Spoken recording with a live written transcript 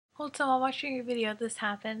Hold on, while watching your video, this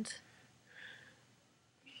happened.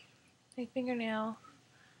 My fingernail.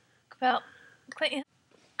 Well, Clayton,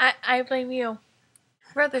 I blame you.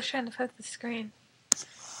 Brother's trying to fuck the screen.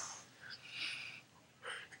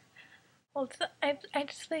 Well, I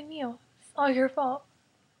just blame you. It's all your fault.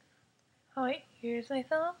 Oh wait, here's my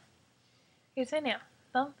thumb. Here's my nail.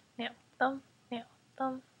 Thumb, nail, thumb, nail,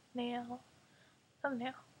 thumb, nail,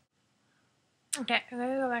 thumbnail. Okay, I'm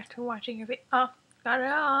gonna go back to watching your video. Oh, got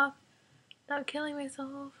it off. Not killing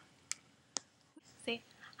myself. See.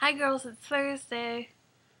 Hi girls, it's Thursday.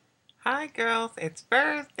 Hi girls, it's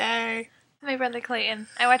birthday. My brother Clayton.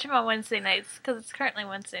 I watch him on Wednesday nights because it's currently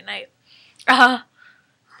Wednesday night.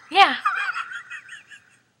 Yeah.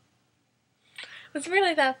 It's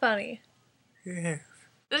really that funny. Yes.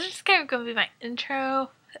 This is kind of going to be my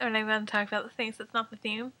intro when I'm going to talk about the things that's not the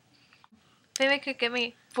theme. Maybe I could get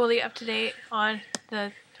me fully up to date on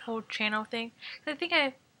the whole channel thing. I think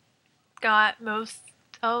I got most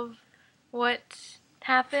of what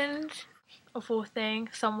happened, a full thing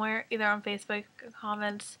somewhere, either on Facebook,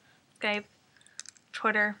 comments, Skype,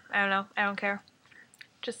 Twitter, I don't know, I don't care.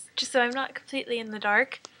 Just so I'm not completely in the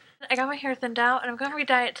dark. I got my hair thinned out and I'm going to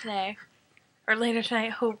re-dye it today. Or later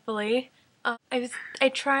tonight, hopefully. I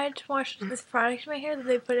tried to wash this product in my hair that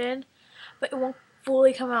they put in, but it won't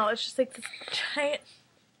fully come out. It's just like this giant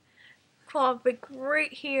clump like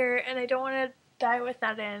right here, and I don't want to dye with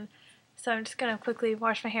that in. So I'm just going to quickly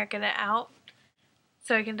wash my hair, get it out,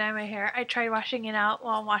 so I can dye my hair. I tried washing it out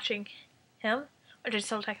while watching him, which I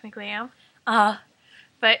still technically am.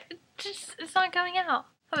 But it's not coming out.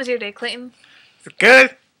 How was your day, Clayton? It's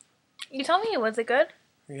good. You told me, was it good?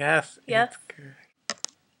 Yes. Yes. It's good.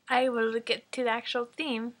 I will get to the actual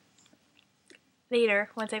theme later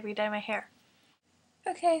once I re-dye my hair.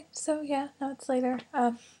 Okay, so yeah, now it's later.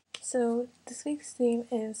 So this week's theme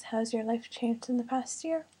is how's your life changed in the past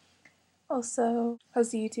year? Also,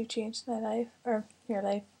 how's the YouTube changed my life? Or your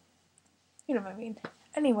life? You know what I mean.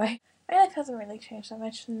 Anyway, my life hasn't really changed that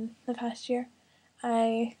much in the past year.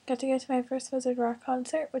 I got to go to my first Wizard Rock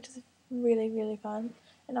concert, which is really, really fun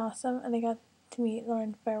and awesome, and I got to meet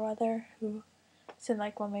Lauren Fairweather, who has been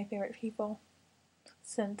like one of my favorite people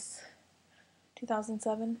since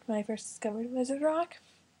 2007 when I first discovered Wizard Rock.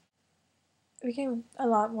 I became a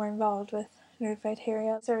lot more involved with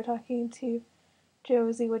Nerdtasticvloggers. I started talking to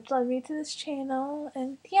Josie, which led me to this channel,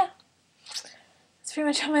 and yeah, that's pretty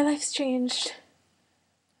much how my life's changed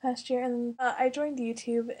last year. And I joined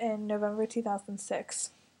YouTube in November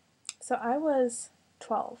 2006, so I was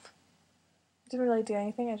 12. I didn't really do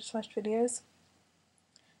anything, I just watched videos.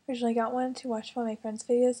 Originally got one to watch one of my friend's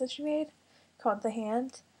videos that she made called The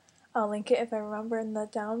Hand. I'll link it if I remember in the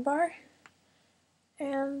down bar.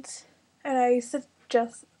 And I used to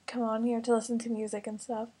just come on here to listen to music and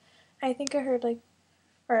stuff. I think I heard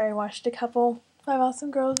I watched a couple Five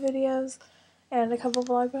Awesome Girls videos and a couple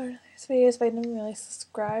Vloggers videos, but I didn't really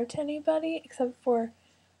subscribe to anybody except for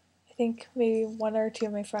I think maybe one or two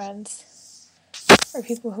of my friends or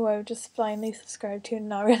people who I would just blindly subscribe to and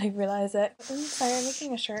not really realize it. I'm sorry, I'm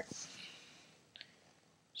making a shirt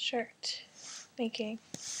making.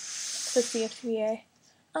 It's the CFTBA.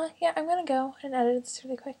 Yeah, I'm gonna go and edit this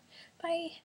really quick. Bye.